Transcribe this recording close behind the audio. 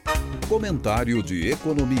Comentário de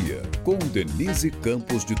Economia, com Denise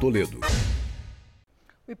Campos de Toledo.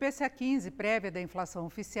 O IPCA 15, prévia da inflação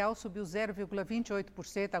oficial, subiu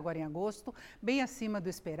 0,28% agora em agosto, bem acima do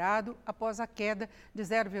esperado, após a queda de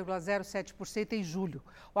 0,07% em julho.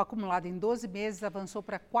 O acumulado em 12 meses avançou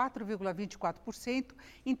para 4,24%,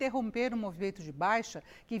 interrompendo um movimento de baixa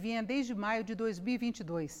que vinha desde maio de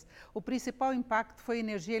 2022. O principal impacto foi a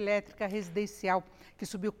energia elétrica residencial, que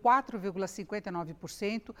subiu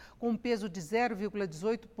 4,59%, com um peso de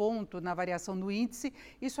 0,18 ponto na variação do índice,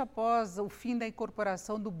 isso após o fim da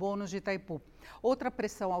incorporação do bônus de Itaipu. Outra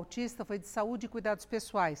pressão altista foi de saúde e cuidados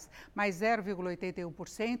pessoais, mais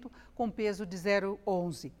 0,81%, com peso de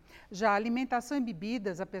 0,11%. Já a alimentação e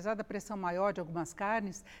bebidas, apesar da pressão maior de algumas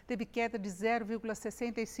carnes, teve queda de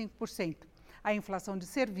 0,65%. A inflação de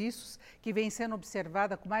serviços, que vem sendo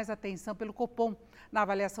observada com mais atenção pelo Copom, na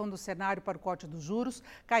avaliação do cenário para o corte dos juros,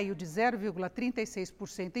 caiu de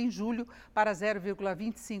 0,36% em julho para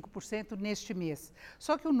 0,25% neste mês.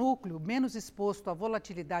 Só que o núcleo, menos exposto a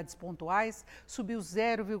volatilidades pontuais, subiu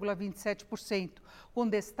 0,27%, com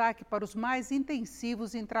destaque para os mais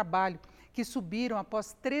intensivos em trabalho, que subiram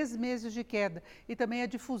após 3 meses de queda, e também a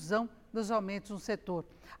difusão dos aumentos no setor,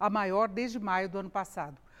 a maior desde maio do ano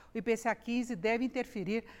passado. O IPCA 15 deve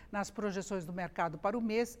interferir nas projeções do mercado para o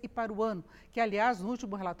mês e para o ano, que, aliás, no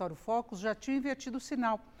último relatório Focus já tinha invertido o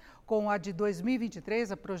sinal, com a de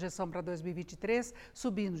 2023, a projeção para 2023,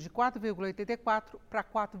 subindo de 4,84% para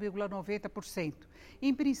 4,90%.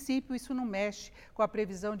 Em princípio, isso não mexe com a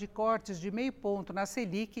previsão de cortes de meio ponto na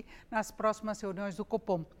Selic nas próximas reuniões do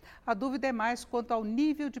Copom. A dúvida é mais quanto ao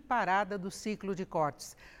nível de parada do ciclo de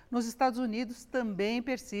cortes. Nos Estados Unidos também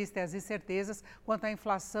persistem as incertezas quanto à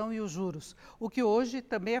inflação e os juros, o que hoje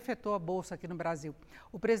também afetou a Bolsa aqui no Brasil.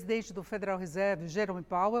 O presidente do Federal Reserve, Jerome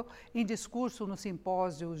Powell, em discurso no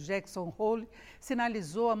simpósio Jackson Hole,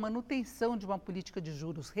 sinalizou a manutenção de uma política de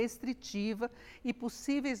juros restritiva e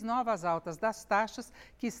possíveis novas altas das taxas,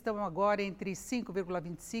 que estão agora entre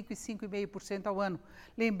 5,25% e 5,5% ao ano,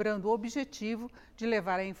 lembrando o objetivo de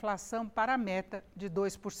levar a inflação para a meta de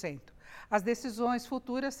 2%. As decisões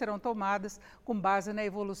futuras serão tomadas com base na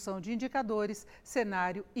evolução de indicadores,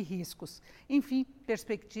 cenário e riscos. Enfim,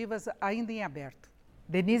 perspectivas ainda em aberto.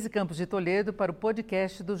 Denise Campos de Toledo para o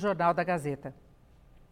podcast do Jornal da Gazeta.